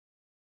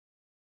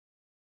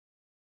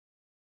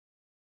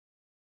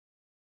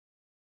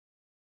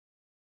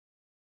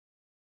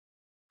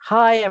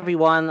Hi,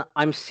 everyone.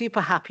 I'm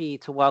super happy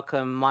to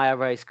welcome Maya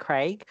Rose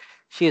Craig.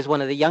 She is one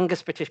of the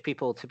youngest British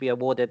people to be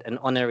awarded an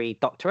honorary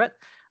doctorate.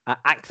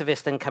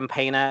 Activist and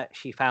campaigner,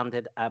 she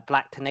founded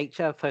Black to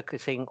Nature,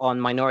 focusing on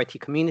minority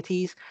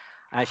communities.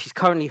 She's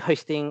currently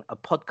hosting a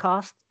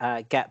podcast,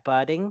 Get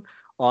Birding,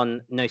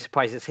 on no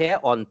surprises here,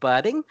 on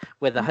birding,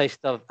 with a host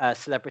of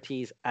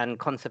celebrities and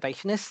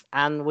conservationists.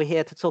 And we're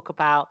here to talk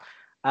about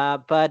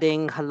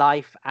birding, her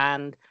life,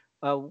 and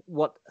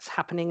what's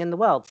happening in the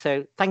world.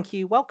 So thank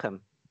you.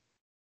 Welcome.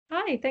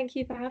 Hi, thank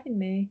you for having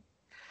me.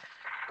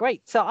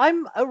 Great. So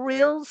I'm a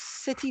real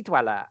city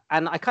dweller,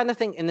 and I kind of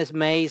think in this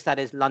maze that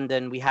is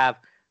London, we have,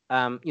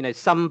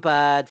 some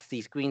birds,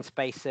 these green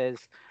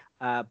spaces,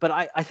 but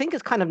I think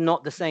it's kind of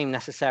not the same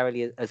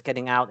necessarily as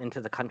getting out into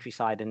the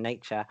countryside and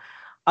nature.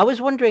 I was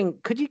wondering,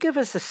 could you give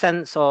us a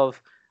sense of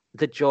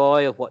the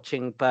joy of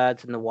watching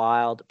birds in the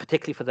wild,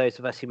 particularly for those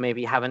of us who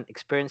maybe haven't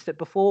experienced it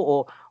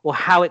before, or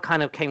how it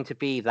kind of came to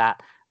be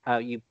that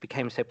you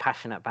became so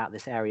passionate about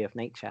this area of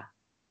nature?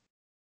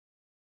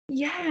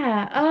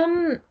 Yeah,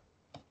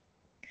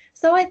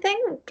 so I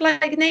think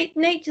like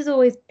nature's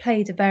always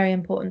played a very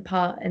important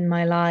part in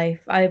my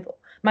life.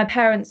 My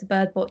parents are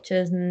bird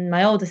watchers and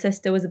my older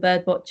sister was a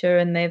bird watcher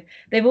and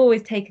they've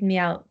always taken me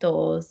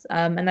outdoors.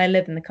 And I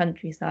live in the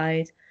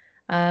countryside.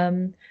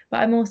 But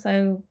I'm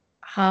also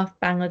half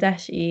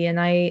Bangladeshi and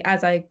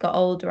as I got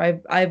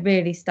older I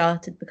really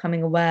started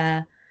becoming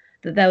aware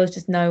that there was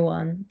just no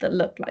one that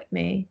looked like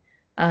me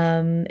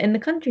in the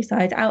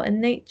countryside out in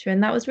nature,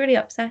 and that was really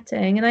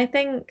upsetting. And I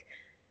think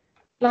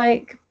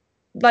like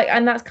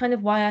and that's kind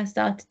of why I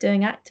started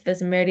doing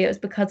activism, really. It was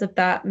because of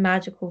that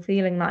magical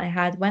feeling that I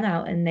had when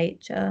out in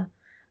nature.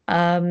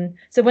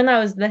 So when I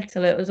was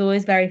little, it was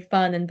always very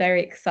fun and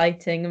very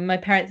exciting, and my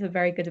parents were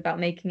very good about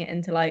making it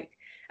into like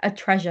a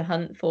treasure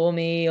hunt for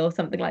me or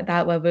something like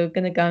that, where we were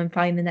going to go and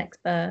find the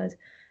next bird.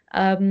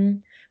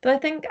 But I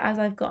think as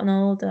I've gotten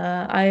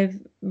older, I've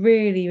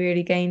really,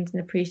 really gained an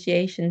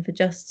appreciation for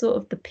just sort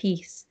of the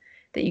peace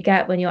that you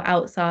get when you're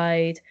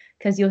outside,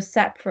 because you're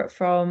separate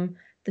from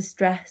the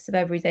stress of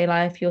everyday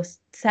life. You're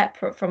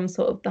separate from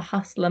sort of the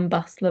hustle and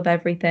bustle of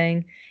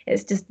everything.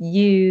 It's just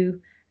you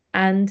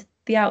and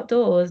the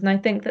outdoors. And I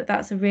think that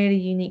that's a really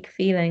unique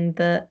feeling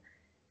that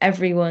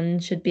everyone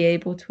should be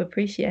able to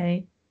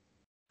appreciate.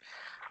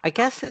 I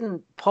guess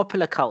in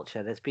popular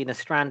culture, there's been a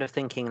strand of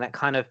thinking that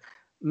kind of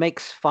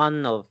makes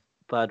fun of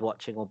bird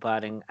watching or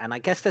birding, and I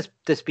guess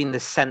there's been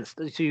this sense,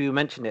 so you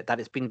mentioned it, that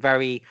it's been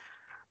very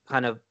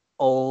kind of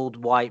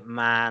old white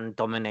man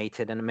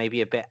dominated and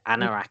maybe a bit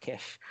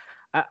anarchish.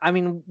 I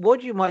mean,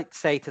 what you might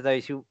say to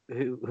those who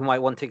might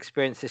want to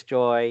experience this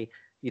joy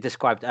you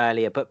described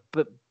earlier, but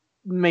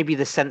maybe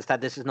the sense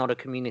that this is not a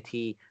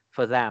community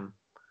for them.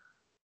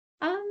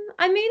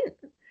 I mean,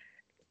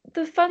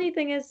 the funny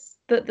thing is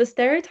that the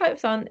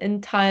stereotypes aren't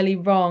entirely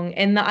wrong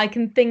in that I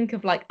can think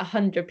of like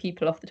 100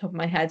 people off the top of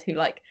my head who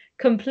like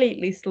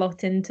completely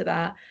slot into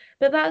that.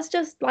 But that's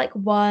just like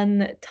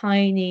one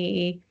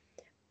tiny,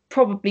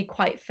 probably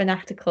quite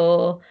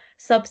fanatical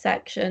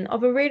subsection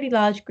of a really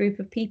large group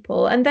of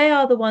people. And they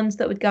are the ones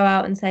that would go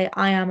out and say,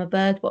 I am a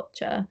bird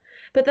watcher.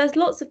 But there's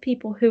lots of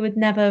people who would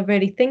never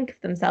really think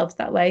of themselves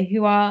that way,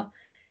 who are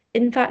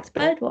in fact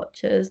bird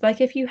watchers.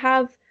 Like if you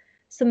have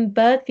some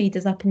bird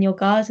feeders up in your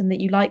garden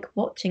that you like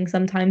watching,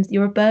 sometimes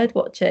you're a bird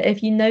watcher.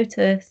 If you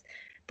notice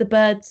the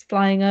birds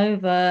flying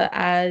over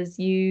as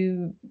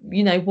you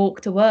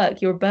walk to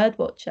work, you're a bird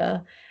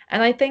watcher.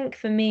 And I think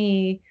for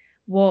me,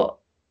 what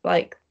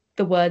like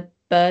the word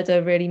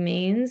birder really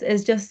means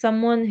is just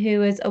someone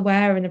who is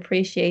aware and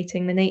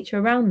appreciating the nature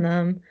around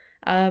them.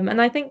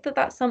 And I think that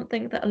that's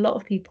something that a lot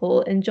of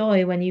people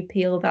enjoy when you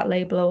peel that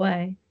label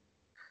away.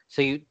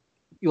 So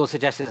your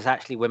suggestion is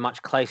actually we're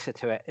much closer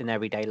to it in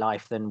everyday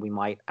life than we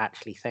might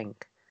actually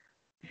think.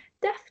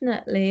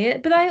 Definitely.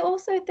 But I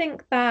also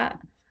think that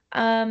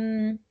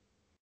um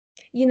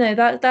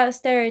that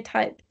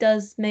stereotype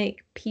does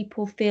make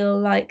people feel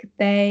like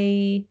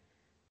they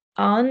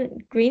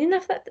aren't green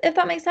enough, if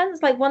that makes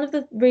sense. Like one of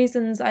the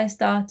reasons I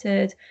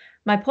started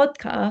my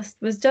podcast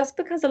was just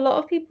because a lot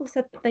of people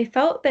said that they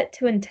felt a bit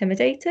too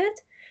intimidated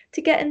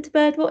to get into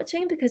bird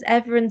watching because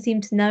everyone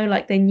seemed to know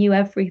like they knew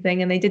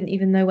everything and they didn't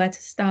even know where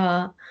to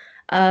start.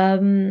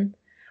 Um,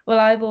 well,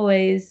 I've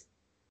always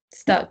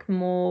stuck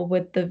more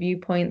with the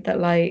viewpoint that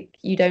like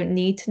you don't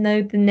need to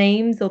know the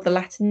names or the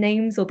Latin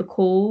names or the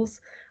calls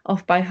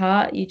off by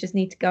heart. You just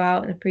need to go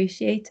out and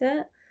appreciate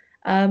it.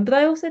 But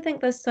I also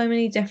think there's so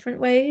many different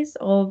ways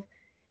of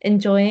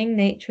enjoying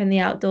nature and the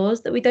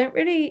outdoors that we don't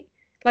really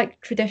like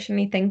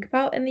traditionally think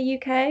about in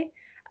the UK.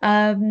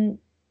 Um,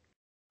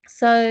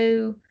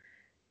 so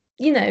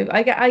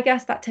I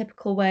guess that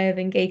typical way of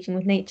engaging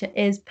with nature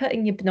is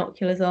putting your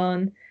binoculars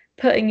on,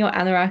 putting your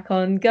anorak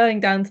on, going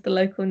down to the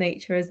local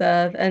nature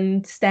reserve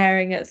and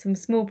staring at some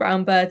small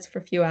brown birds for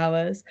a few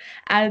hours.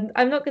 And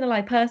I'm not going to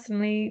lie,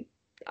 personally,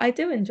 I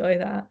do enjoy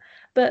that.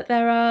 But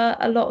there are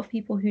a lot of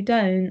people who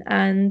don't.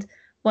 And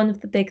one of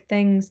the big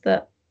things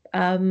that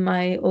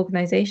my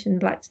organization,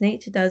 Black to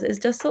Nature, does is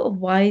just sort of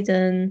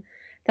widen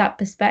that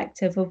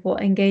perspective of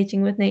what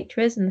engaging with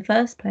nature is in the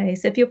first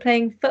place. If you're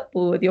playing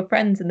football with your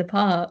friends in the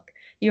park,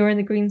 you're in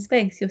the green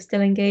space, you're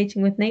still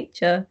engaging with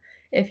nature.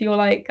 If you're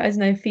like, I don't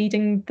know,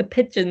 feeding the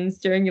pigeons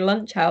during your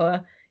lunch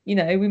hour, we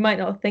might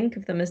not think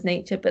of them as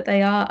nature, but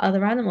they are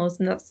other animals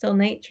and that's still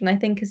nature. And I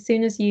think as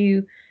soon as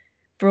you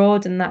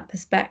broaden that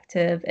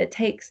perspective, it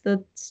takes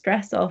the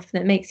stress off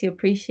and it makes you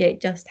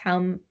appreciate just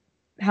how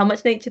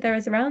much nature there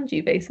is around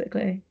you,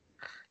 basically.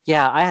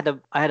 Yeah, I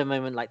had a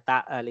moment like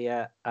that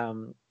earlier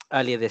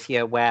this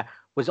year where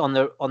was on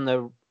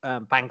the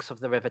banks of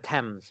the River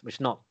Thames, which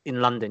not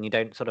in London. You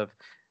don't sort of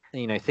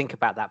think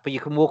about that, but you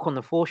can walk on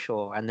the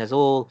foreshore, and there's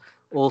all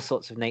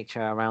sorts of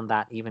nature around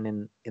that,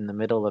 even in the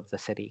middle of the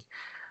city.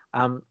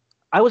 Um,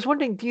 I was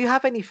wondering, do you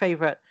have any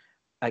favorite,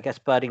 I guess,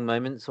 birding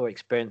moments or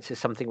experiences,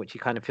 something which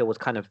you kind of feel was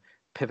kind of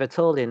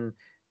pivotal in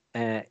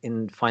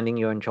finding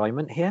your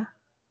enjoyment here?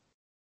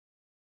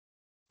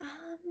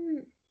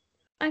 Um,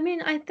 I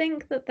mean, I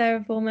think that there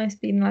have almost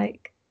been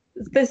like,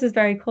 this is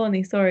very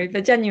corny, sorry,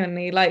 but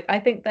genuinely, like, I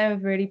think there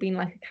have really been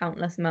like a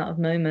countless amount of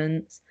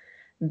moments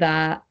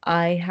that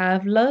I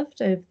have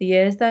loved over the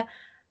years. That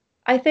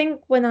I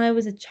think when I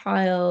was a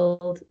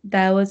child,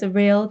 there was a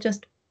real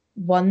just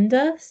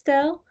wonder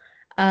still,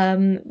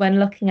 when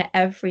looking at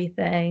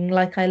everything.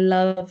 Like, I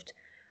loved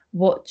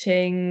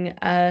watching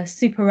a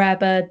super rare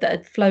bird that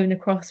had flown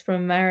across from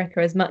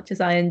America as much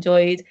as I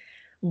enjoyed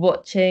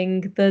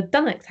watching the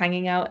dunnocks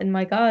hanging out in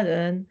my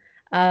garden.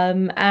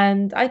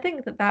 And I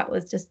think that that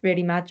was just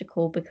really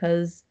magical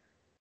because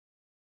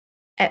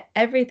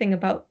everything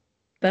about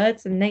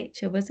birds and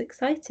nature was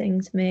exciting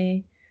to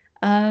me.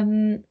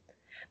 Um,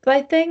 but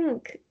I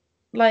think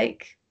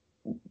like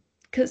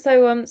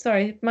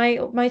sorry,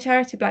 my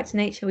charity Black to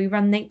Nature, we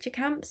run nature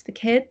camps for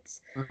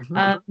kids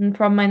Hmm.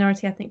 from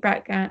minority ethnic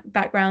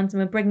backgrounds,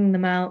 and we're bringing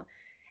them out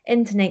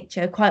into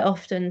nature quite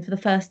often for the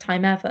first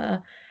time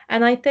ever.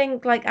 And I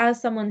think, like,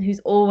 as someone who's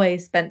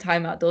always spent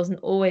time outdoors and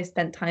always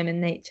spent time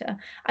in nature,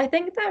 I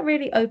think that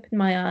really opened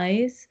my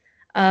eyes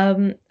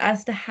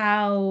as to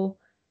how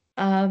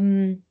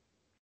um,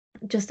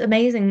 just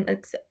amazing,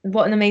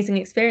 what an amazing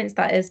experience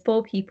that is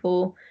for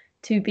people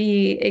to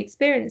be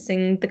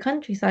experiencing the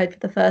countryside for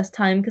the first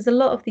time, because a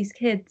lot of these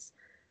kids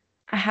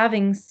are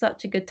having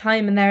such a good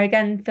time and they're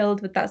again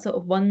filled with that sort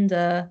of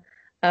wonder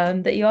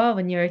that you are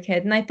when you're a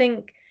kid. And I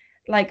think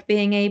like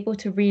being able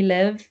to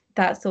relive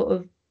that sort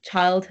of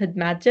childhood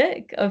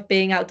magic of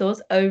being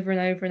outdoors over and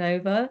over and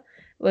over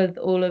with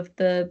all of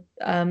the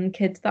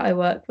kids that I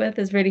work with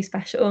is really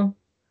special.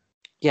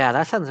 Yeah,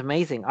 that sounds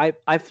amazing.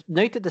 I've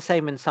noted the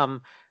same in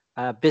some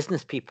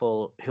business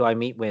people who I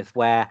meet with,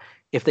 where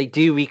if they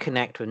do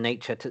reconnect with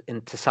nature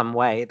into some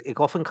way, it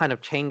often kind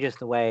of changes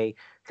the way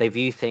they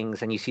view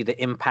things, and you see the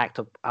impact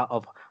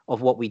of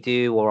what we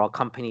do or our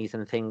companies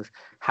and things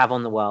have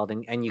on the world,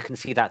 and you can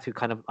see that through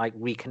kind of like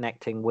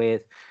reconnecting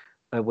with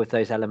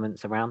those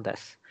elements around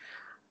us.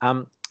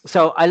 Um,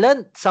 so I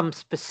learned some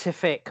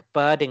specific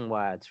birding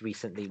words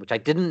recently, which I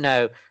didn't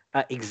know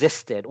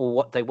existed or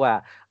what they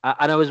were.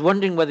 And I was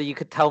wondering whether you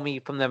could tell me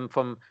from them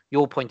from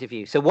your point of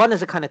view. So one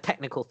is a kind of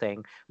technical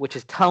thing, which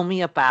is tell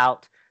me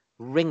about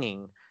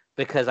ringing,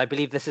 because I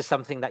believe this is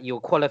something that you're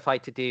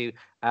qualified to do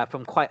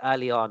from quite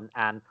early on.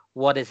 And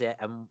what is it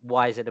and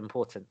why is it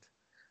important?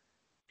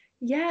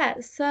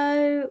 Yeah,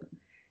 so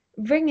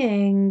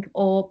ringing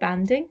or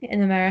banding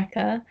in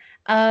America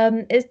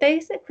is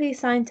basically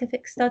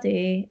scientific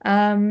study.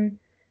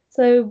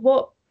 So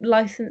what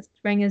licensed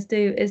ringers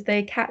do is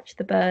they catch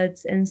the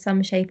birds in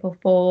some shape or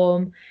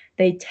form.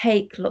 They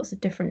take lots of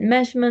different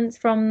measurements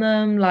from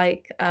them,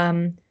 like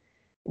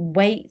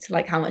weight,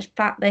 like how much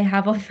fat they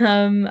have on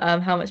them,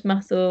 how much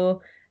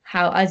muscle,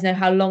 how I don't know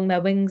how long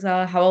their wings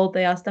are, how old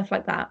they are, stuff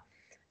like that.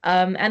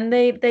 And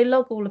they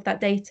log all of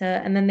that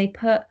data, and then they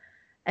put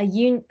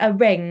a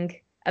ring,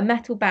 a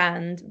metal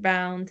band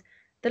round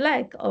the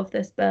leg of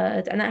this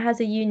bird, and it has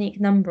a unique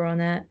number on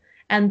it.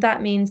 And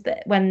that means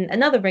that when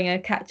another ringer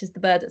catches the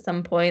bird at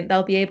some point,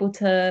 they'll be able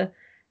to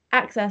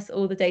access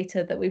all the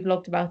data that we've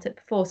logged about it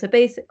before. So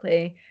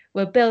basically,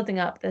 we're building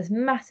up this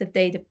massive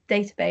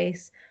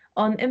database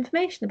on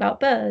information about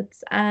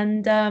birds.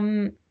 And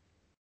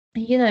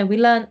we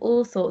learn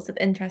all sorts of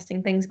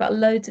interesting things about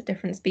loads of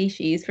different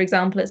species. For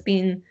example, it's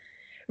been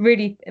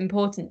really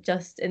important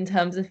just in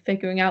terms of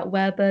figuring out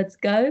where birds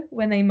go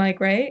when they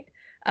migrate,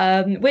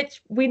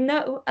 which we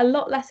know a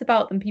lot less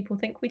about than people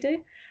think we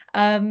do.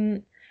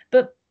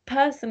 But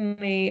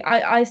personally,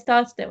 I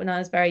started it when I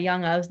was very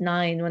young. I was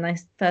 9 when I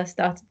first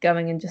started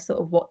going and just sort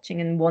of watching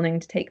and wanting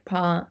to take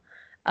part.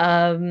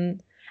 Um,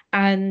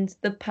 and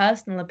the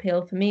personal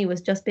appeal for me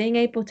was just being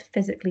able to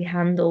physically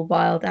handle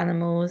wild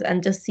animals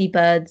and just see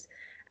birds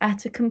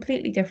at a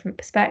completely different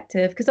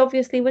perspective. Because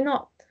obviously, we're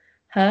not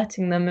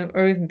hurting them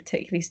or even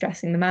particularly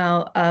stressing them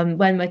out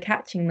when we're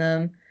catching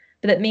them.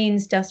 But it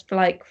means just for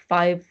like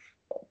 5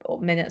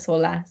 minutes or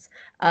less,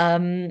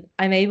 I'm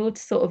able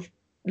to sort of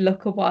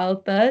look a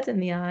wild bird in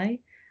the eye.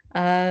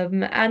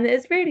 And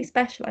it's really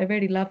special. I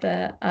really love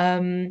it.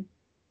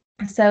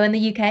 So in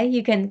the UK,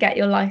 you can get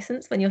your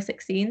license when you're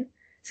 16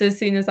 So as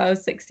soon as I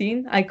was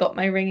 16, I got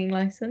my ringing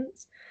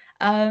license.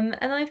 And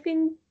I've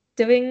been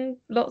doing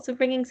lots of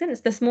ringing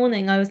since. This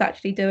morning, I was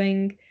actually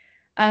doing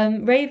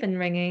raven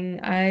ringing.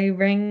 I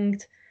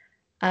ringed,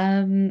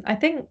 I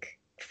think,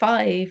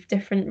 5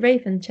 different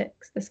raven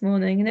chicks this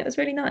morning, and it was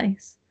really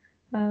nice.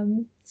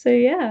 So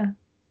yeah.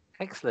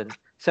 Excellent.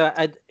 So,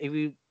 if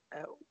you,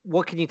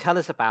 what can you tell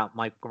us about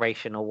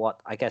migration, or what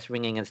I guess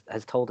ringing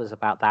has told us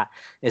about that?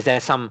 Is there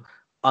some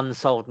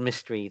unsolved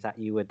mystery that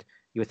you would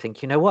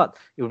think, you know what,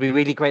 it would be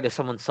really great if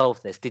someone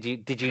solved this?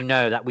 Did you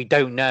know that we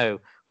don't know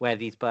where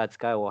these birds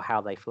go or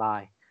how they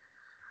fly?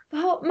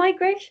 Well,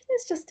 migration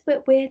is just a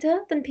bit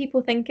weirder than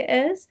people think it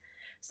is.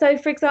 So,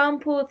 for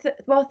example,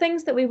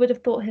 things that we would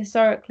have thought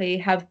historically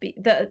have been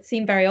that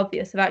seem very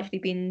obvious have actually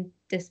been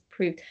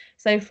disproved.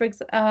 So,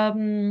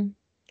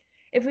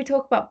 if we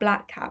talk about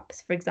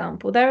blackcaps, for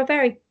example, they're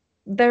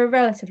a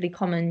relatively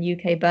common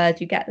UK bird.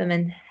 You get them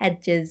in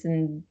hedges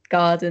and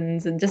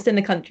gardens and just in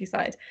the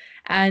countryside,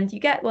 and you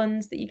get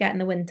ones that you get in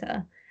the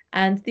winter.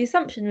 And the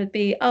assumption would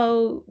be,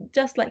 oh,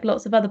 just like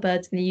lots of other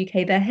birds in the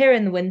UK, they're here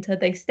in the winter,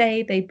 they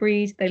stay, they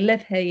breed, they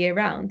live here year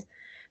round.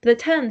 But it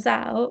turns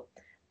out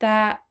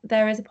that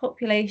there is a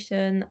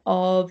population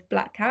of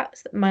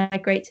blackcaps that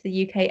migrate to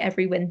the UK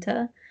every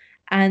winter,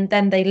 and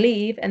then they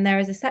leave, and there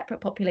is a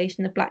separate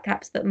population of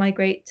blackcaps that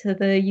migrate to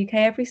the UK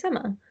every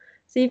summer.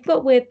 So you've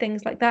got weird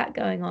things like that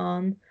going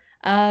on,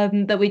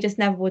 that we just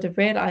never would have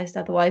realised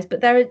otherwise.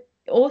 But there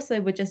also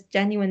were just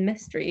genuine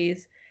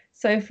mysteries.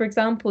 So, for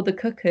example, the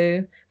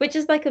cuckoo, which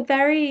is like a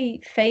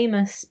very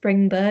famous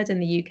spring bird in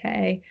the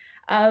UK,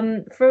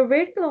 for a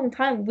really long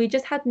time, we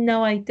just had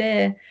no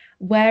idea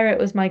where it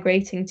was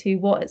migrating to,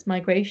 what its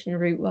migration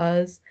route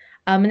was.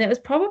 And it was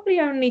probably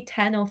only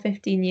 10 or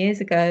 15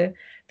 years ago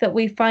that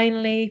we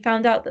finally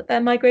found out that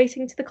they're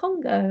migrating to the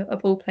Congo,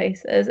 of all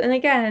places. And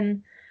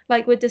again,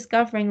 like we're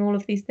discovering all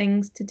of these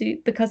things to do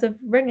because of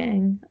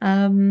ringing.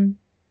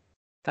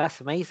 That's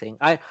amazing.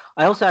 I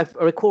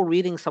recall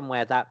reading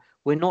somewhere that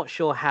we're not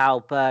sure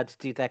how birds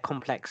do their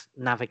complex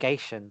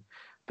navigation,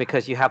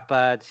 because you have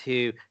birds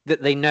who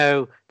that they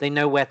know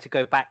where to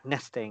go back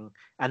nesting,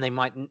 and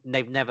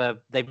they've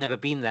never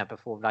been there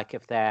before, like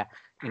if they're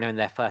in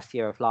their first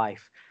year of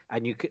life,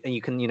 and you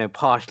can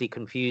partially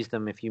confuse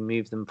them if you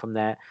move them from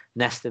their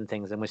nest and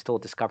things, and we're still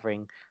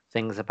discovering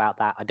things about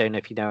that. I don't know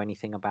if you know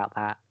anything about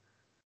that.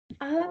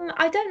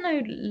 I don't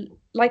know,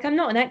 like I'm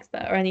not an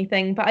expert or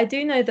anything, but I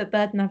do know that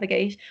bird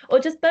navigation or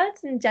just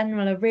birds in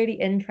general are really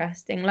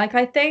interesting. Like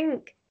I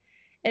think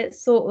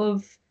it's sort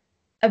of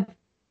a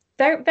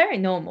very, very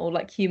normal,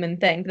 like human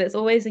thing. There's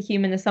always a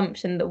human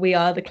assumption that we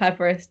are the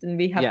cleverest and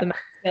we have the Yeah. most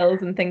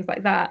skills and things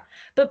like that.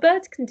 But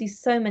birds can do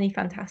so many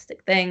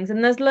fantastic things,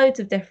 and there's loads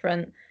of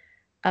different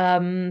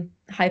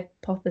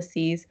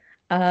hypotheses.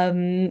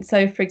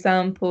 So, for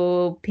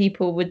example,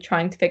 people were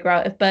trying to figure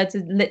out if birds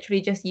are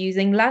literally just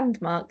using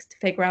landmarks to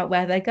figure out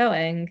where they're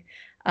going.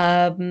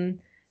 Um,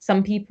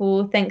 some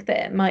people think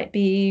that it might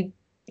be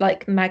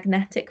like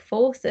magnetic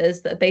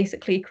forces that are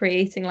basically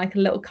creating like a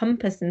little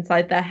compass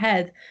inside their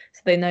head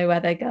so they know where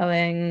they're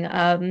going.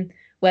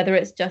 Whether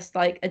it's just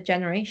like a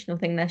generational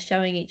thing, they're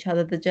showing each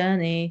other the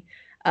journey.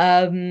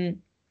 Um,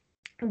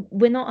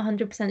 we're not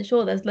 100%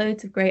 sure. There's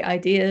loads of great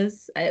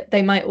ideas.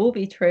 They might all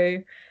be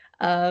true.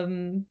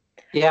 Um,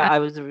 Yeah, and I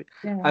was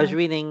yeah.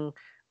 reading.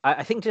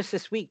 I think just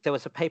this week there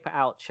was a paper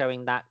out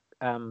showing that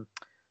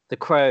the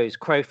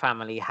crow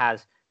family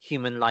has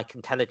human-like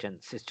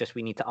intelligence. It's just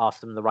we need to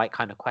ask them the right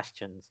kind of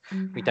questions.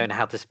 We don't know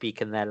how to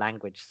speak in their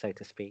language, so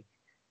to speak.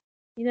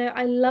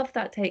 I love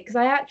that take because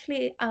I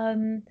actually,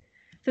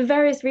 for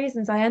various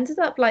reasons, I ended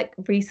up like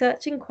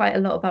researching quite a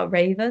lot about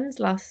ravens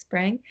last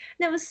spring,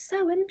 and it was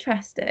so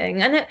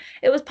interesting. And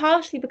it was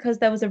partially because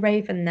there was a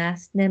raven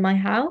nest near my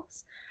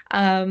house,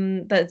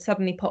 that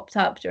suddenly popped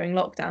up during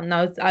lockdown. And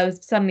I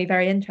was suddenly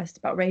very interested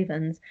about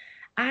ravens,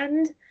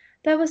 and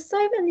there were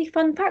so many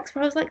fun facts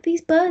where I was like,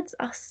 these birds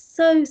are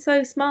so,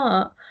 so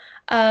smart.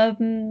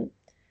 Um,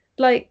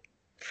 like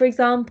for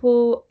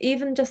example,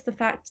 even just the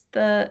fact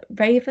that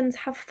ravens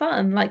have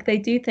fun, like they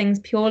do things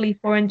purely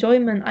for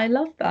enjoyment. I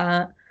love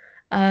that.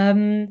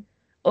 Um,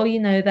 or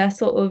they're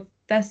sort of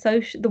they're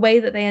social, the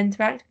way that they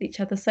interact with each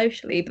other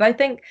socially. But I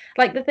think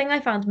like the thing I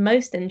found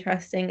most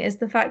interesting is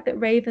the fact that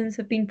ravens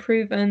have been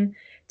proven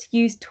to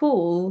use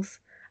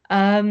tools,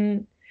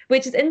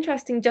 which is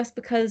interesting just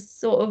because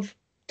sort of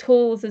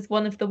tools is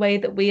one of the way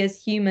that we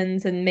as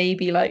humans and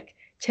maybe like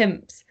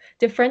chimps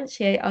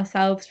differentiate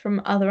ourselves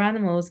from other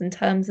animals in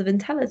terms of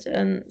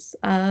intelligence.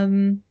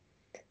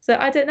 So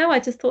I don't know. I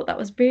just thought that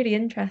was really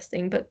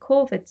interesting. But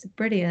corvids are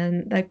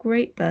brilliant. They're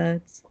great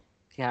birds.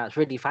 Yeah, it's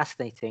really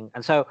fascinating.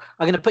 And so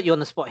I'm going to put you on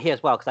the spot here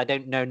as well, because I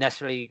don't know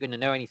necessarily you're going to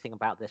know anything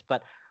about this,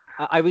 but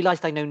I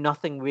realized I know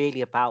nothing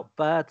really about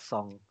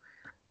birdsong.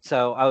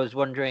 So I was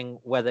wondering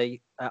whether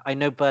I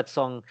know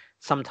birdsong,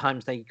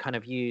 sometimes they kind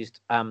of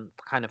used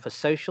kind of for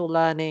social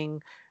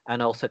learning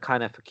and also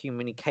kind of for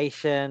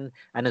communication,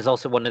 and is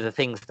also one of the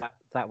things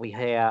that we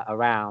hear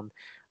around.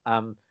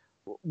 Um,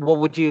 what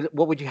would you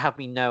have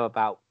me know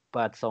about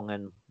birdsong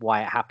and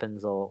why it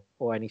happens, or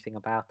anything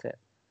about it?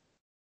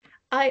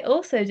 I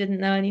also didn't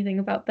know anything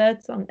about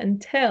birdsong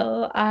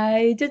until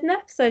I did an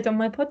episode on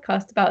my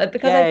podcast about it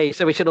because I Yay!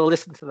 So we should all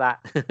listen to that.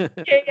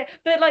 yeah.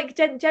 But like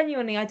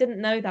genuinely, I didn't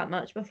know that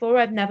much before.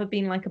 I've never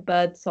been like a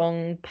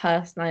birdsong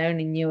person. I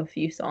only knew a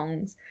few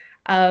songs.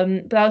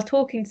 But I was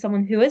talking to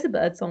someone who is a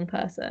birdsong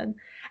person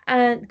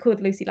and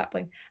called Lucy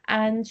Lapwing,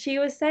 and she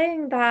was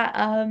saying that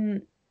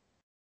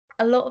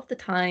a lot of the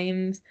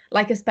times,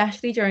 like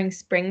especially during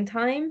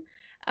springtime,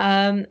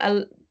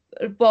 a,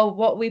 well,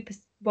 what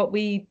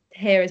we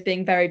hear as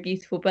being very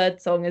beautiful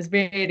bird song is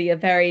really a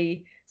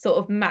very sort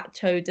of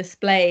macho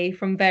display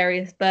from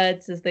various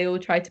birds as they all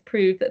try to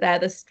prove that they're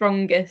the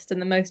strongest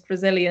and the most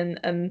resilient,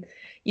 and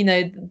you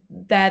know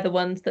they're the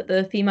ones that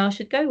the female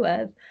should go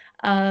with.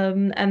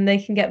 And they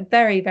can get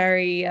very,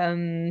 very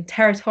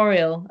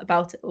territorial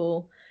about it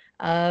all.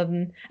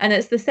 And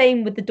it's the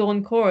same with the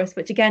dawn chorus,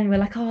 which again, we're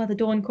like, oh, the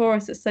dawn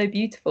chorus is so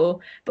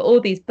beautiful. But all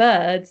these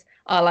birds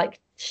are like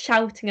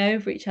shouting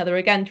over each other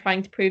again,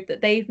 trying to prove that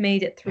they've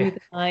made it through Yeah,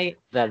 the night.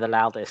 they're the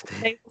loudest.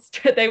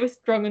 They were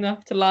strong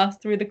enough to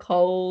last through the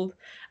cold,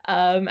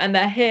 and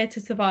they're here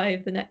to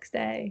survive the next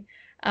day.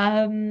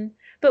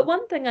 But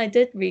one thing I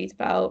did read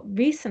about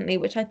recently,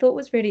 which I thought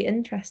was really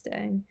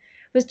interesting,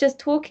 was just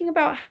talking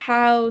about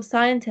how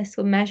scientists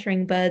were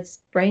measuring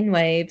birds'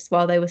 brainwaves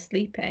while they were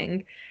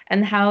sleeping,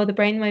 and how the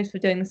brainwaves were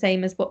doing the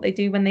same as what they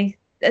do when they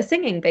are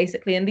singing,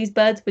 basically. And these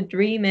birds were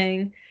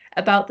dreaming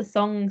about the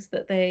songs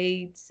that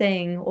they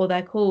sing or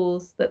their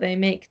calls that they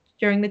make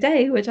during the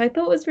day, which I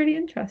thought was really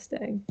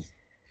interesting.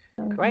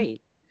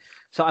 Great.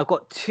 So I've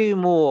got two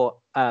more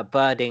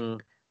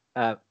birding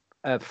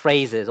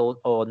phrases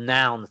or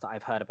nouns that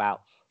I've heard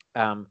about.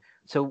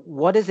 So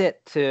what is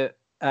it to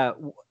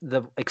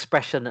the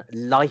expression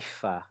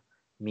lifer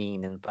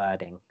mean in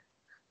birding?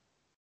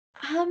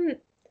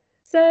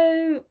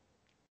 So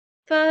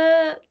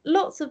for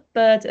lots of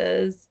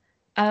birders,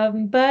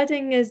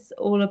 birding is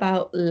all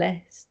about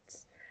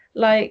lists.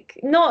 Like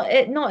not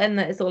in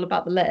that it's all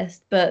about the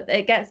list, but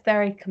it gets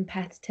very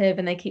competitive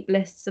and they keep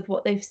lists of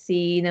what they've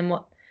seen and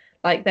what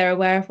like they're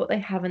aware of what they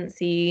haven't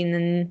seen,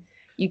 and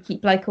you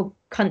keep like a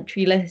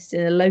country list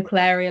and a local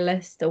area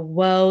list, a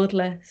world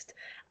list.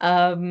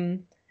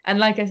 And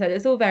like I said,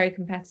 it's all very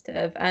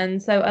competitive.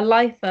 And so a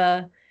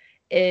lifer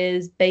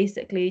is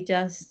basically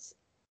just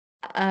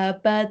a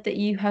bird that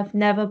you have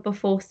never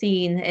before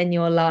seen in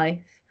your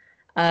life.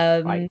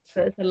 Right.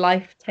 So it's a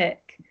life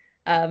tick,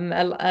 a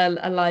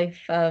life,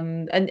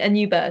 a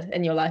new bird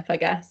in your life, I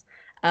guess.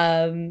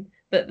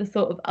 But the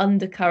sort of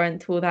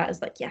undercurrent to all that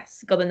is like,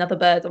 yes, got another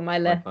bird on my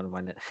list.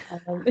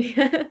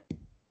 Yeah.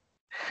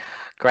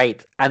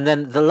 Great. And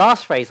then the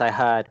last phrase I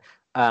heard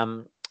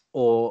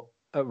or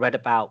read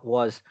about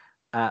was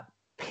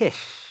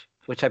pish,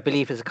 which I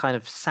believe is a kind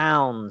of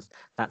sounds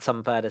that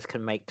some birders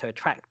can make to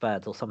attract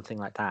birds or something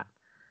like that.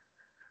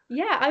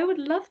 Yeah, I would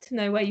love to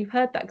know where you've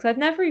heard that because I've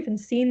never even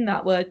seen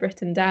that word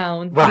written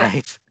down.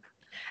 Right.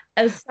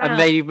 As And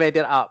sound. you made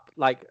it up,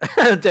 like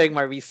doing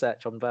my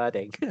research on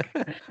birding.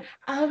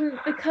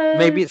 Because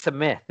Maybe it's a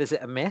myth. Is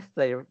it a myth?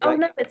 oh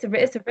no, it's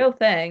a real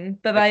thing,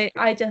 but I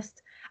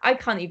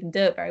can't even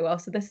do it very well,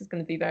 so this is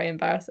going to be very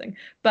embarrassing.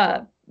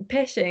 But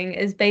pishing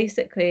is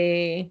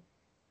basically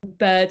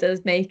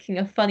birders making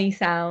a funny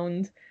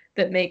sound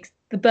that makes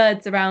the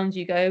birds around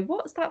you go,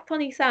 "What's that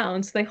funny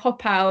sound?" So they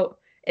hop out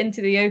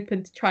into the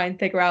open to try and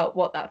figure out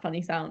what that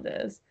funny sound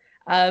is.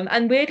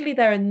 And weirdly,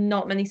 there are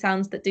not many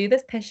sounds that do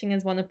this. Pishing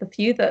is one of the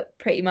few that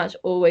pretty much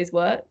always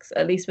works,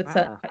 at least with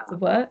certain types of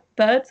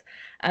birds.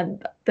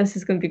 And this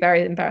is going to be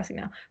very embarrassing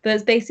now. But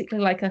it's basically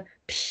like a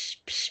psh,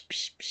 psh,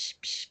 psh, psh,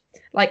 psh,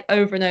 like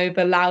over and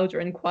over, louder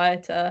and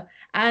quieter.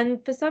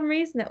 And for some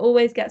reason, it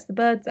always gets the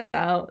birds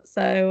out.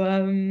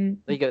 So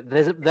there you go.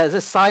 There's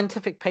a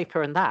scientific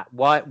paper in that.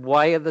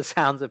 Why are the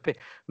sounds of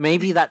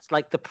maybe that's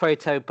like the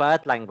proto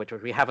bird language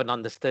which we haven't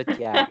understood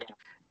yet.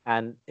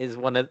 And is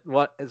one of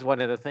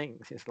the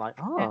things. It's like,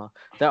 oh,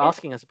 they're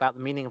asking us about the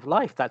meaning of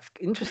life. That's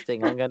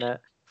interesting. I'm gonna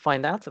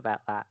find out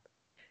about that.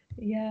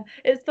 Yeah,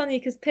 it's funny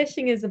because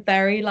pishing is a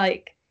very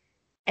like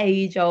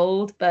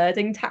age-old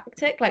birding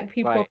tactic. Like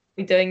people are Right.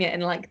 probably doing it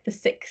in like the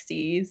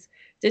 60s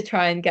to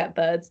try and get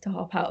birds to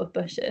hop out of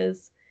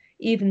bushes,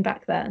 even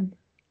back then.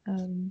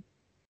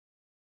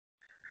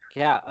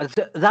 Yeah,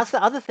 that's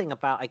the other thing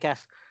about, I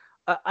guess.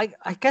 I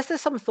guess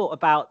there's some thought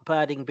about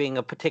birding being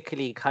a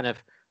particularly kind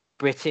of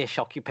British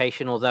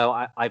occupation, although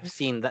I've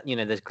seen that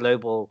there's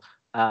global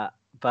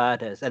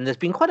birders, and there's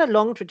been quite a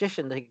long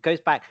tradition that goes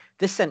back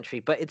this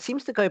century, but it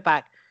seems to go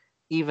back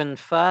even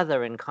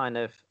further in kind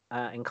of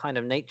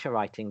nature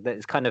writing. That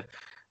is kind of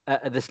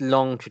this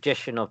long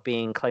tradition of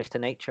being close to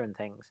nature and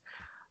things.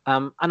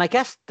 And I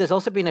guess there's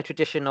also been a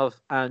tradition of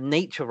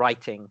nature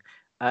writing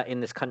in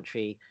this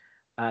country,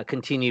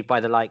 continued by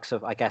the likes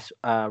of, I guess,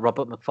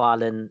 Robert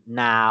Macfarlane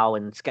now,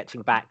 and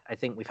sketching back. I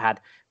think we've had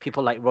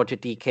people like Roger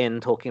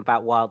Deakin talking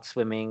about wild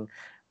swimming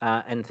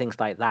and things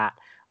like that.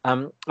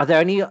 Are there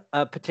any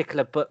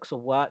particular books or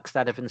works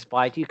that have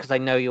inspired you? Because I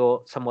know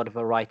you're somewhat of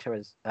a writer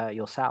as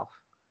yourself.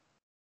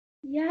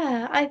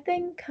 Yeah, I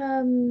think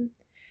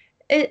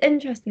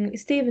Interesting.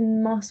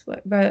 Stephen Moss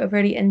wrote a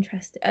really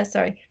interesting.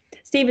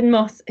 Stephen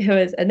Moss, who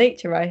is a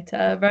nature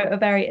writer, wrote a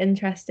very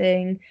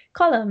interesting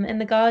column in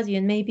the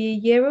Guardian maybe a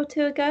year or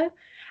two ago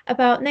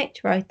about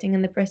nature writing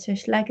and the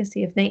British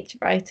legacy of nature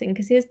writing,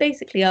 because he was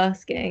basically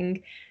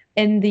asking,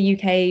 in the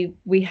UK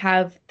we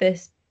have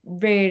this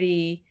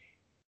really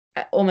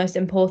almost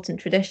important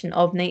tradition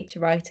of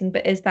nature writing,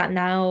 but is that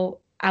now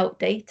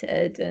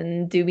outdated,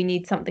 and do we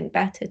need something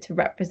better to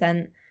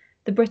represent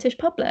the British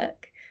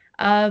public?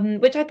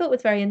 Which I thought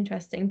was very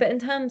interesting. But in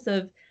terms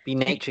of Be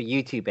nature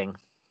YouTubing.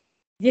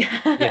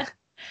 yeah,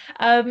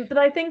 but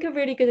I think a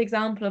really good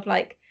example of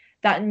like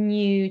that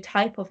new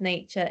type of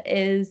nature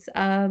is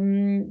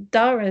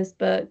Dara's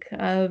book,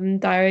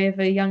 Diary of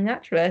a Young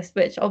Naturalist,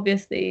 which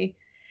obviously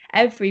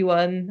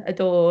everyone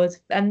adored,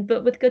 and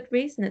but with good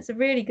reason. It's a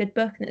really good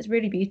book and it's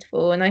really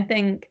beautiful. And I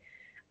think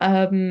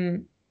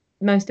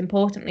most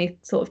importantly,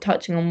 sort of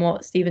touching on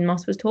what Stephen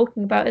Moss was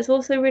talking about, is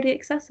also really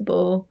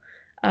accessible.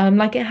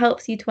 Like it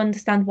helps you to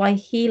understand why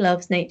he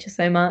loves nature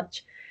so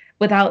much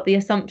without the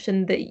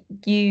assumption that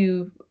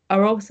you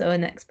are also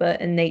an expert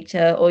in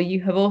nature, or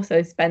you have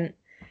also spent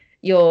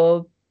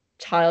your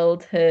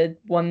childhood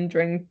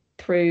wandering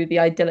through the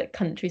idyllic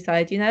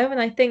countryside,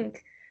 And I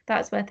think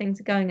that's where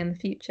things are going in the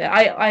future.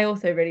 I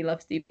also really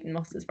love Stephen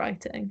Moss's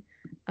writing.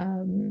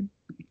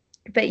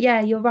 But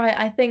yeah, you're right.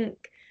 I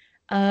think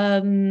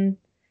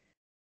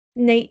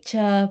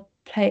nature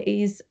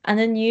plays an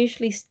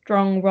unusually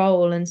strong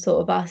role in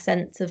sort of our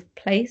sense of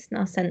place and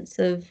our sense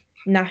of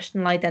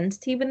national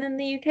identity within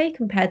the UK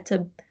compared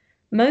to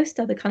most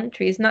other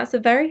countries, and that's a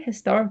very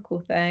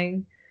historical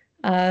thing.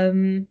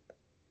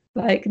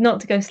 Like, not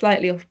to go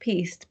slightly off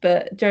piste,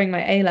 but during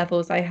my A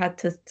levels, I had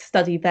to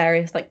study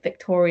various like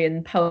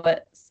Victorian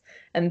poets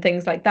and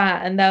things like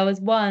that, and there was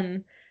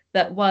one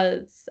that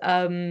was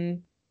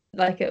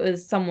like it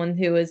was someone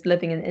who was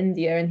living in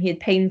India, and he had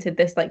painted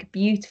this like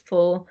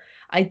beautiful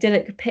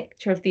idyllic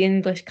picture of the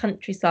English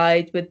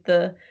countryside with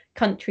the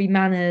country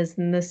manners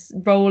and this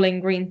rolling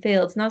green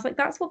fields. And I was like,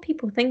 that's what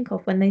people think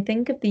of when they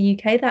think of the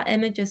UK. That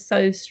image is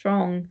so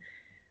strong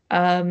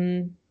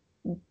um,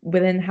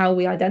 within how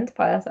we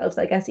identify ourselves,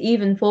 I guess,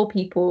 even for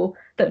people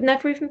that have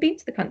never even been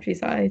to the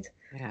countryside.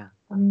 Yeah.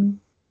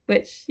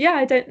 Which, yeah,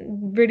 I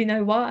don't really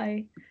know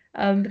why,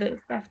 but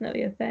it's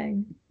definitely a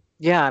thing.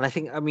 Yeah,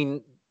 and I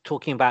mean,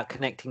 talking about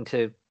connecting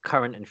to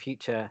current and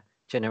future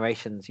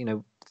generations,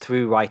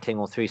 through writing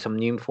or through some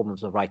new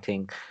forms of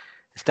writing,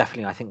 it's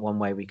definitely, I think, one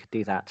way we could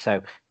do that.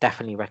 So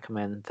definitely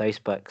recommend those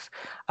books.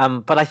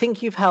 But I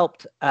think you've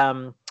helped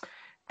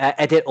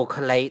edit or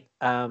collate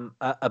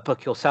a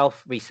book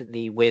yourself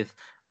recently with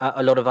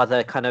a lot of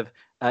other kind of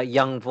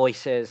young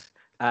voices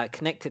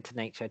connected to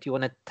nature. Do you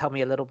want to tell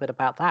me a little bit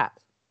about that?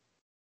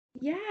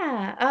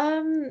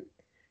 Yeah.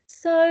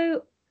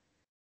 So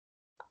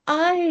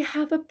I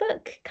have a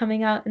book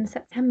coming out in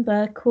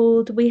September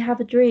called We Have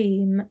a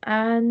Dream,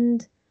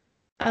 and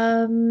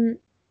Um,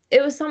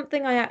 it was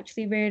something I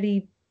actually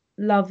really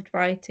loved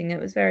writing.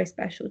 It was very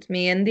special to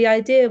me. And the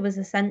idea was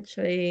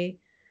essentially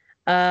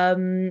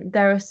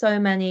there are so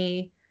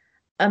many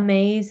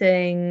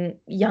amazing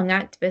young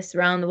activists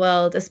around the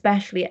world,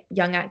 especially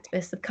young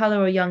activists of color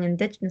or young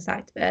Indigenous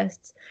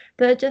activists,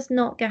 that are just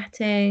not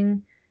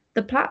getting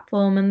the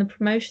platform and the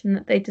promotion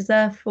that they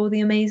deserve for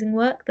the amazing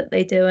work that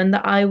they do. And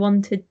that I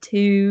wanted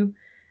to,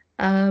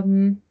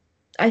 um,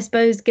 I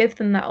suppose, give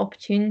them that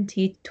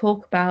opportunity to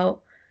talk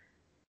about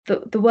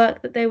the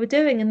work that they were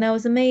doing. And there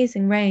was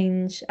amazing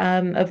range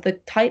of the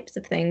types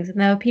of things, and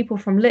there were people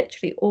from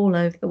literally all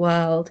over the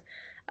world.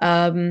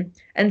 And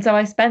so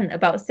I spent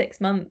about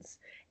 6 months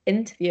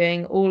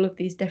interviewing all of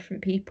these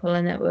different people,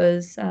 and it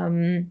was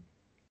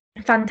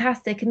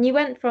fantastic. And you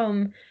went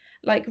from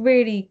like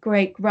really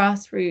great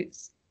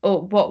grassroots,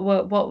 or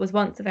what was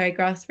once a very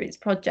grassroots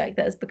project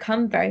that has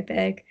become very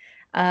big.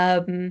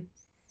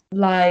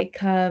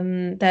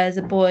 There's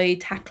a boy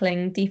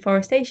tackling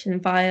deforestation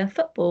via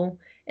football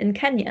in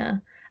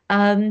Kenya,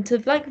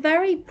 to like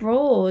very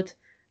broad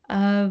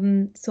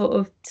sort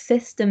of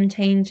system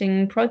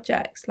changing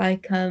projects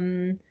like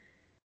Autumn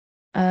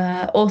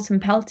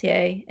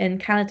Peltier in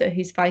Canada,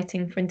 who's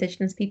fighting for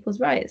Indigenous people's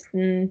rights,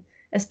 and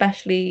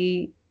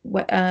especially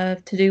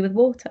to do with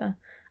water.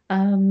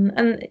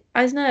 And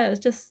I don't know, it was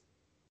just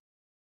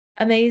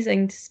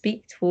amazing to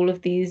speak to all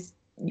of these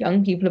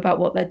young people about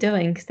what they're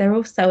doing, because they're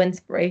all so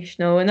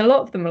inspirational, and a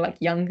lot of them are like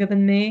younger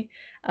than me.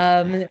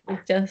 And it was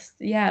just,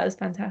 yeah, it was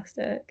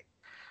fantastic.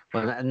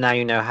 Well, now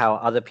you know how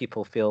other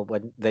people feel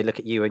when they look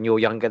at you and you're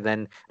younger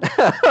than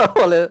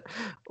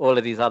all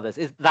of these others.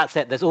 That's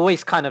it. There's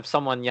always kind of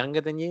someone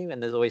younger than you,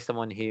 and there's always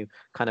someone who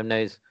kind of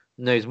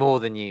knows more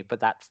than you. But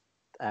that's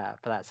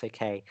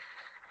okay.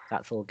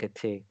 That's all good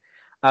too.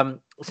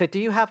 So do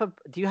you have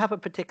a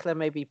particular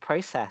maybe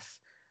process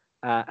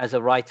as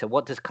a writer?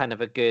 What does kind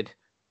of a good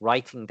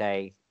writing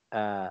day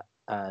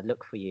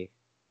look for you?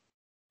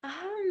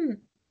 Um,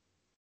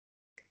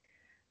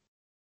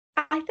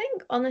 I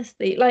think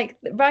honestly, like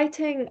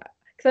writing,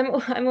 because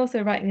I'm I'm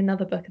also writing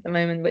another book at the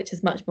moment, which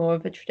is much more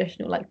of a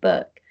traditional like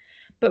book.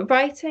 But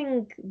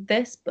writing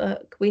this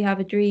book, We Have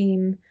a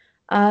Dream,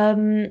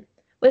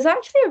 was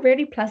actually a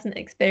really pleasant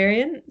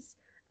experience,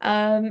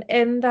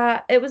 in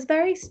that it was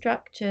very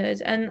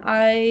structured, and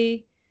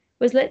I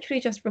was literally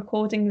just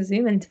recording the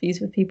Zoom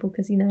interviews with people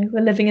because,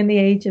 we're living in the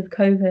age of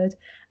COVID,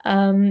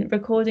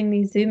 recording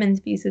these Zoom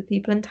interviews with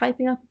people and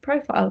typing up a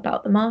profile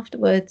about them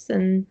afterwards.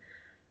 And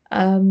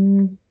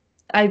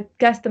I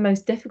guess the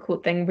most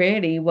difficult thing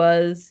really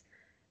was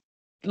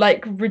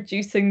like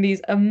reducing these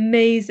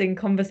amazing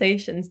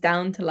conversations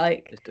down to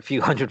like just a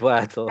few hundred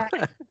words or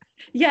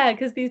yeah,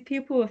 because these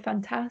people were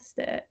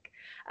fantastic.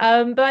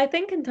 But I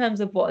think in terms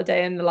of what a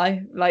day in the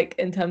life, like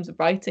in terms of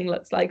writing,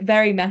 looks like,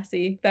 very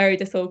messy, very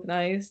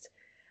disorganized.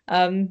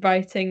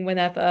 Writing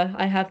whenever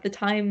I have the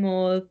time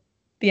or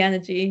the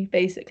energy,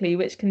 basically,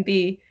 which can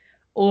be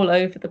all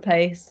over the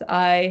place.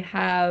 I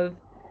have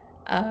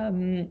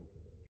um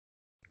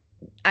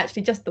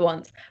actually just the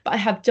once, but I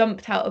have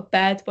jumped out of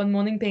bed one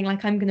morning being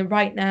like, I'm going to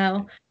write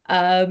now.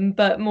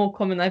 But more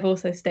common, I've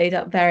also stayed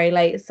up very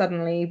late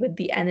suddenly with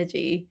the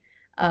energy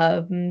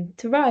to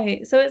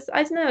write. So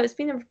I don't know, it's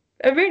been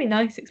a really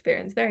nice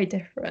experience, very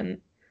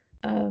different.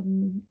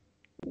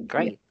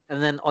 Great.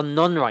 And then on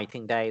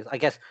non-writing days, I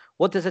guess,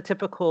 what does a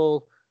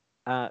typical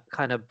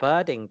kind of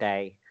birding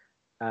day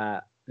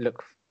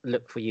look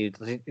for you?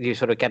 Do you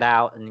sort of get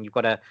out and you've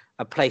got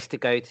a place to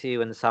go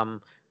to and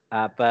some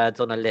birds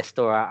on a list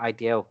or an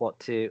idea of what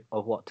to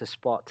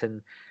spot,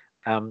 and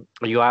are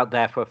you out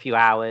there for a few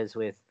hours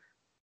with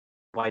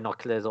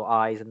binoculars or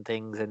eyes and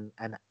things, and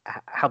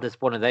how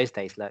does one of those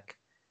days look?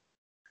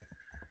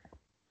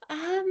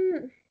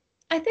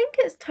 I think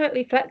it's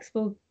totally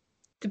flexible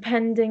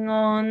depending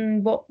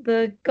on what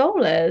the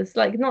goal is.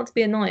 Like, not to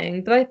be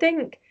annoying, but I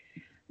think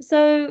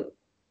so.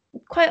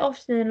 Quite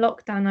often in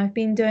lockdown, I've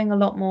been doing a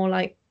lot more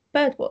like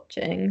bird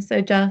watching.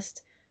 So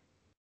just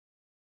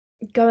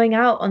going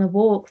out on a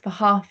walk for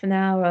half an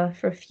hour,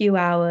 for a few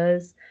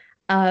hours,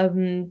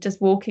 just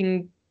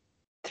walking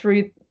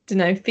through,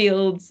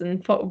 fields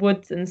and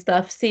woods and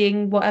stuff,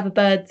 seeing whatever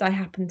birds I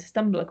happen to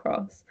stumble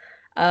across.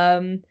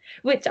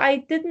 Which I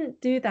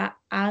didn't do that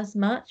as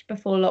much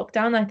before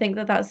lockdown. I think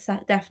that that's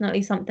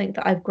definitely something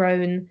that I've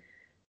grown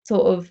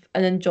sort of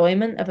an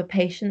enjoyment of, a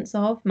patience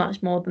of,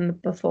 much more than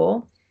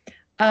before.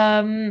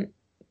 Um,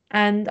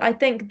 and I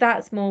think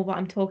that's more what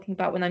I'm talking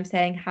about when I'm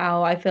saying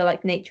how I feel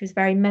like nature is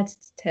very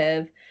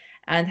meditative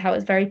and how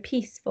it's very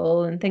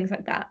peaceful and things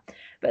like that.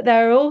 But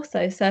there are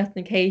also certain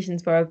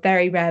occasions where a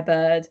very rare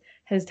bird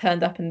has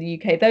turned up in the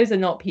UK. Those are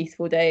not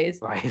peaceful days.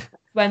 Right.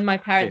 When my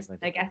parents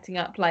are getting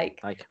up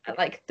at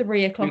like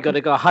 3 o'clock. We've got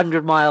to go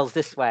 100 miles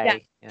this way.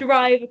 Yeah,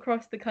 drive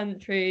across the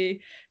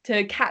country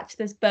to catch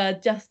this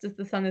bird just as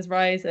the sun is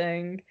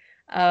rising.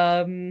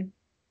 And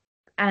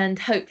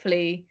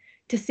hopefully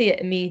to see it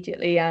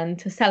immediately and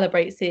to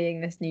celebrate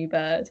seeing this new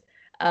bird.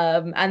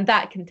 And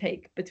that can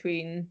take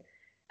between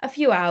a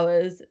few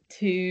hours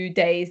to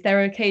days.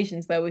 There are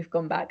occasions where we've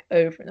gone back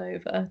over and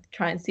over to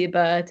try and see a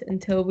bird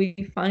until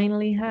we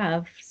finally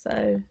have.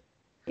 So,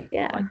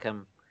 yeah.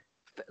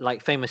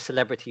 Like famous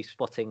celebrity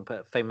spotting,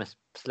 but famous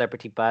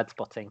celebrity bird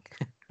spotting.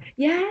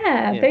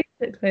 Yeah,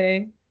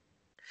 basically.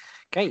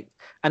 Great.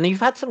 And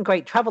you've had some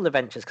great travel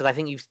adventures, because I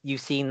think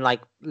you've seen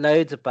like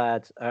loads of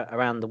birds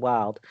around the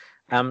world.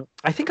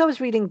 I think I was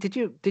reading. Did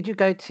you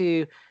go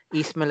to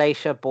East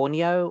Malaysia,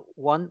 Borneo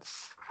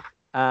once?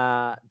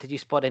 Did you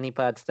spot any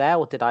birds there,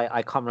 or did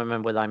I can't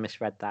remember whether I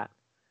misread that.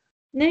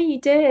 No, you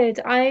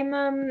did.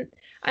 I'm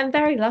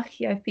very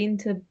lucky. I've been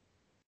to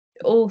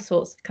all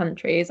sorts of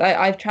countries.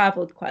 I've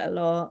traveled quite a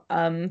lot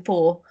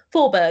for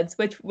birds,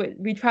 which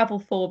we travel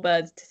for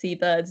birds to see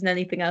birds, and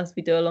anything else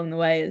we do along the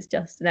way is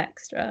just an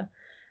extra.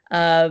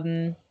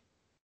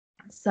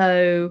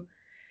 So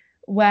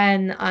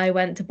when I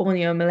went to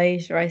Borneo,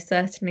 Malaysia, I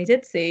certainly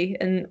did see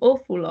an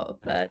awful lot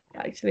of birds.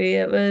 Actually,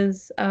 it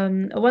was a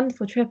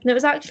wonderful trip, and it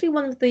was actually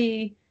one of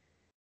the,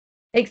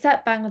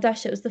 except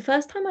Bangladesh, it was the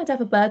first time I'd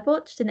ever bird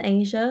watched in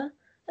Asia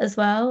as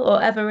well,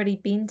 or ever really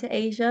been to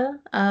Asia.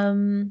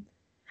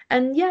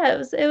 And yeah,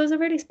 it was a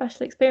really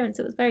special experience.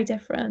 It was very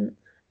different.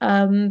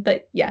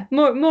 But yeah,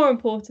 more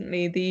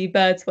importantly, the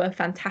birds were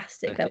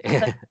fantastic.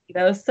 Okay.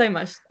 There was so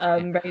much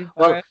rainforest.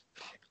 Well,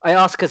 I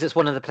ask because it's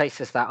one of the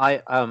places that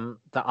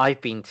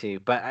I've been to.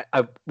 But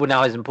when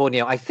I was in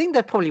Borneo, I think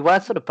there probably were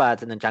sort of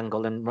birds in the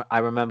jungle, and I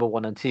remember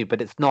one or two. But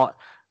it's not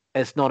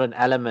an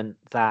element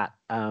that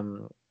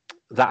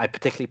that I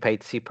particularly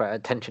paid super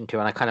attention to,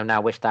 and I kind of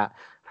now wish that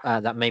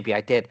that maybe I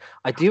did.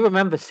 I do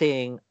remember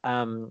seeing.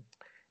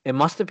 It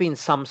must have been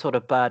some sort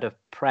of bird of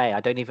prey.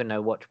 I don't even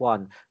know which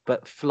one,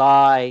 but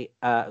fly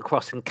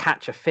across and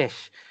catch a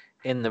fish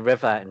in the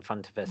river in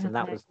front of us, and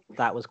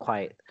that was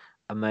quite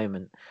a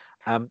moment.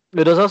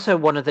 It was also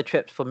one of the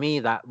trips for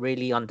me that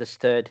really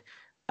understood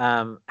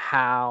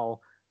how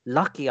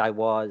lucky I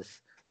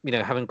was,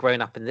 having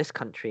grown up in this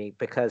country,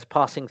 because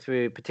passing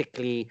through,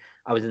 particularly,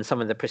 I was in some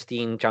of the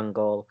pristine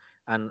jungle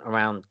and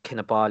around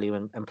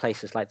Kinabalu and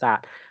places like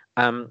that.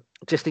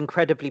 Just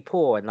incredibly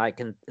poor, and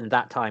like in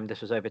that time, this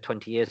was over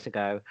 20 years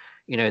ago.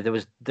 There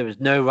was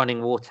no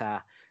running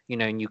water.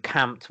 and you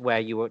camped where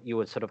you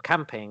were sort of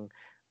camping,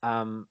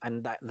 and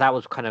that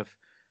was kind of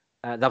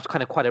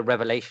quite a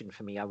revelation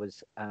for me. I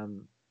was a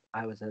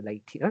I was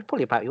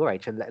probably about your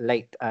age, a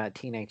late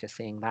teenager,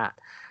 seeing that.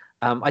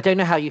 I don't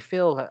know how you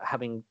feel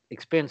having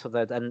experience of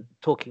that and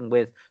talking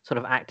with sort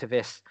of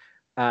activists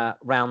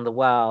around the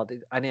world.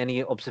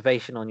 Any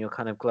observation on your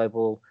kind of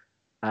global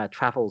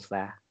travels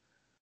there?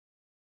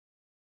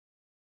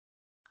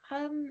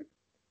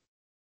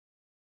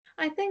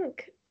 I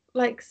think,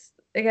 like,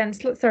 again,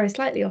 sorry,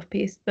 slightly off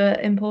piece,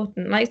 but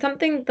important. Like,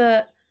 something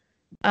that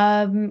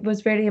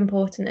was really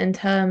important in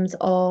terms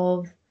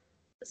of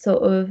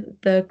sort of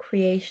the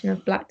creation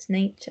of Black to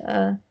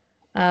Nature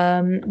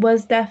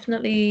was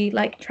definitely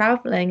like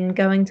traveling and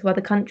going to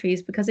other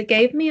countries, because it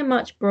gave me a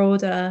much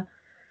broader,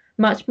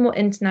 much more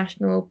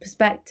international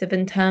perspective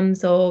in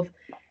terms of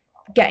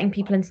getting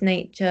people into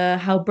nature,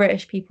 how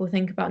British people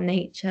think about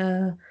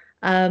nature,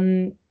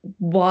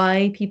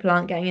 why people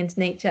aren't getting into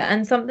nature.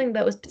 And something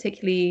that was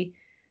particularly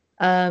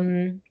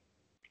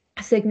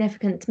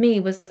significant to me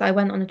was I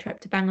went on a trip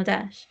to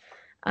Bangladesh.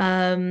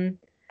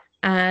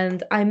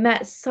 And I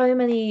met so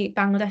many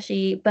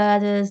Bangladeshi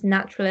birders,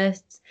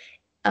 naturalists,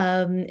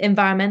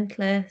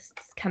 environmentalists,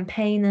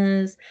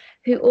 campaigners,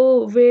 who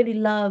all really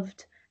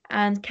loved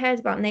and cared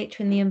about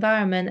nature and the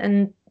environment.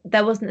 And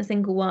there wasn't a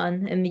single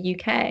one in the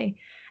UK.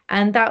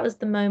 And that was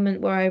the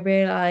moment where I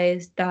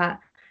realized that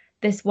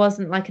this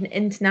wasn't like an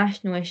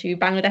international issue.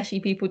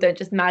 Bangladeshi people don't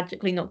just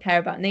magically not care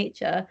about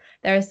nature.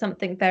 There is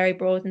something very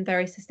broad and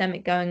very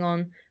systemic going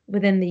on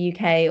within the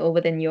UK or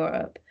within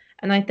Europe.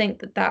 And I think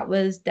that that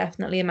was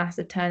definitely a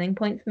massive turning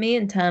point for me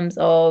in terms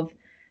of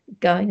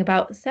going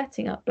about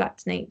setting up Black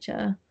to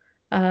Nature.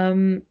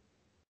 And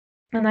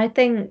I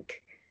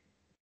think,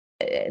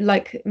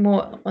 like,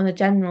 more on a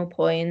general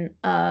point,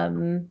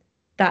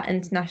 that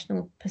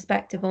international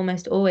perspective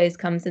almost always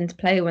comes into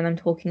play when I'm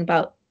talking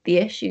about the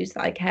issues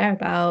that I care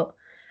about.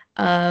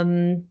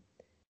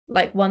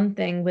 Like, one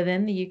thing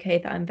within the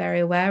UK that I'm very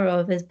aware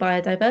of is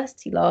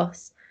biodiversity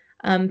loss,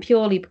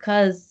 purely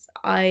because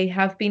I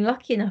have been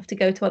lucky enough to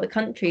go to other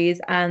countries,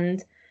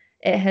 and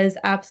it has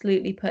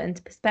absolutely put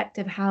into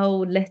perspective how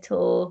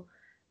little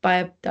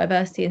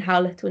biodiversity and how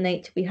little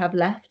nature we have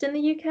left in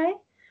the UK.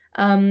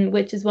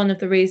 Which is one of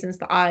the reasons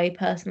that I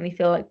personally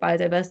feel like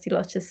biodiversity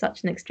loss is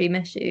such an extreme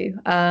issue.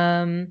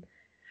 I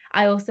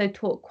also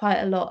talk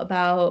quite a lot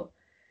about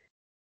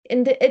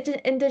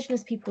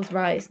Indigenous people's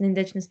rights and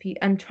Indigenous people,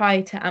 and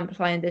try to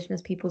amplify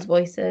Indigenous people's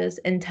voices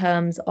in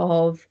terms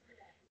of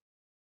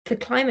the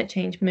climate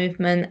change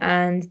movement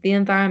and the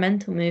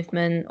environmental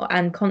movement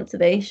and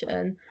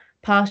conservation,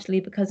 partially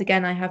because,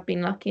 again, I have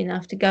been lucky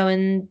enough to go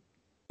and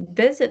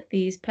visit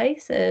these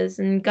places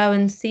and go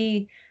and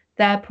see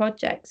their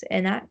projects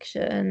in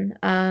action.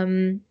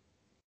 And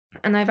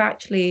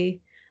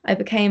I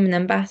became an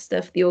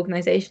ambassador for the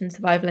organisation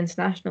Survival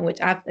International, which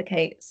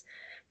advocates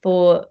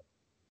for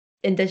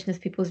Indigenous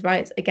people's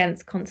rights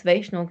against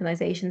conservation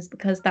organisations,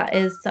 because that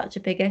is such a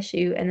big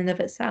issue in and of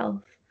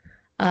itself.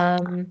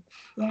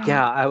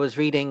 Yeah, I was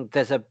reading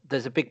there's a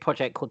big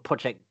project called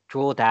Project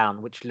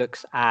Drawdown, which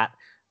looks at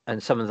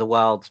and some of the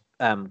world's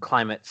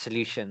climate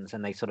solutions,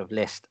 and they sort of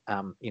list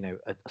a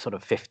sort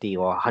of 50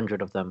 or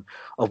 100 of them,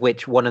 of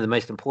which one of the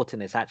most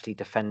important is actually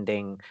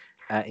defending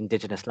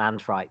Indigenous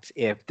land rights.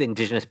 If the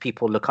Indigenous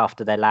people look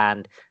after their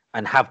land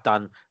and have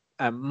done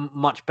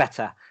much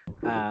better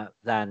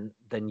than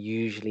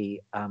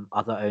usually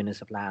other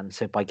owners of land,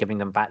 so by giving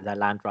them back their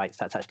land rights,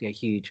 that's actually a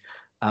huge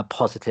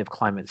positive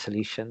climate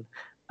solution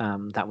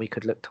that we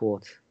could look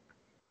towards.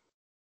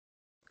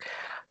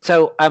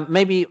 So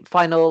maybe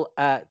final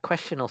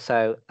question or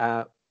so,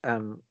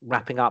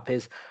 wrapping up,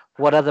 is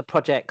what other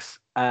projects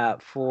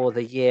for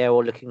the year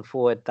or looking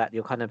forward that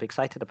you're kind of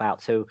excited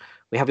about? So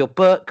we have your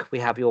book, we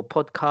have your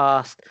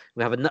podcast,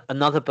 we have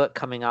another book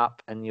coming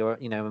up, and you're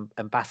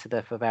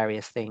ambassador for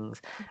various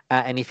things.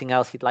 Anything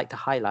else you'd like to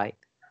highlight?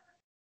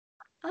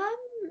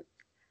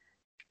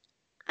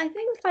 I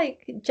think,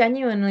 like,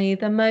 genuinely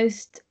the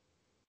most,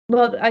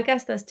 well, I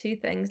guess there's two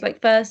things.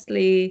 Like,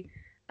 firstly,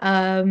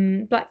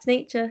 Black to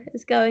Nature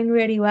is going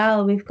really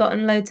well. We've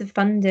gotten loads of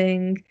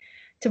funding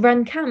to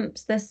run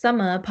camps this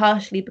summer,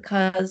 partially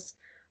because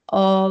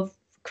of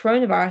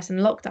coronavirus and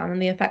lockdown and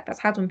the effect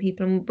that's had on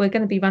people. And we're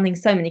going to be running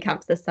so many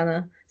camps this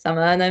summer,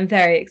 and I'm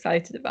very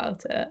excited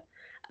about it.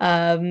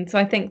 So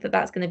I think that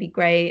that's going to be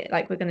great.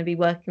 Like, we're going to be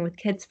working with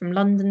kids from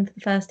London for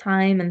the first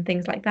time and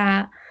things like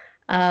that,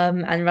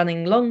 and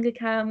running longer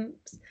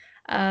camps.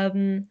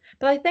 But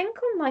I think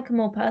on, like, a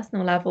more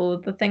personal level,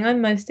 the thing I'm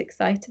most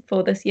excited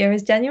for this year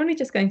is genuinely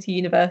just going to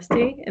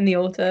university in the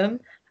autumn.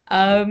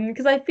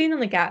 Because I've been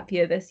on a gap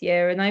year this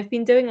year and I've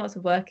been doing lots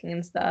of working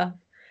and stuff.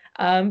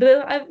 But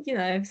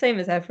I've, same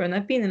as everyone,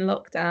 I've been in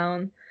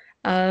lockdown.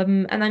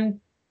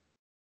 And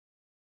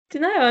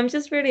I'm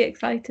just really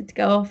excited to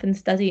go off and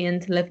study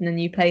and to live in a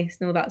new place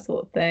and all that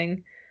sort of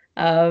thing.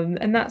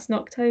 And that's in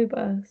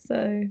October.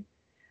 So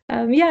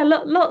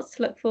lots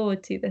to look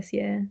forward to this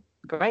year.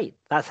 Great,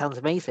 that sounds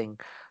amazing.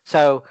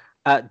 So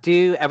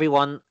do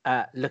everyone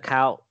look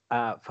out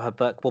for her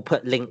book. We'll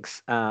put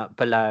links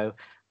below.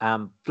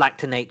 Black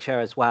to Nature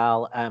as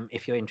well,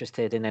 if you're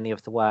interested in any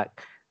of the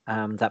work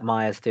that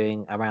Maya's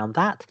doing around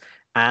that.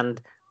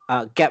 And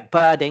get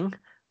birding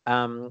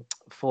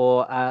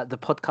for the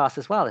podcast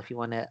as well, if you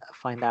want to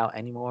find out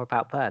any more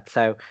about birds.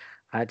 So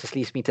it just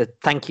leaves me to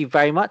thank you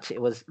very much.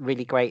 It was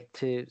really great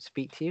to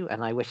speak to you,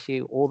 and I wish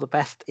you all the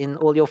best in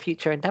all your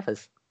future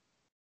endeavors.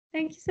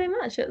 Thank you so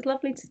much. It was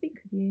lovely to speak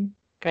with you.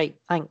 Great.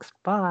 Thanks.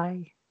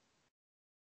 Bye.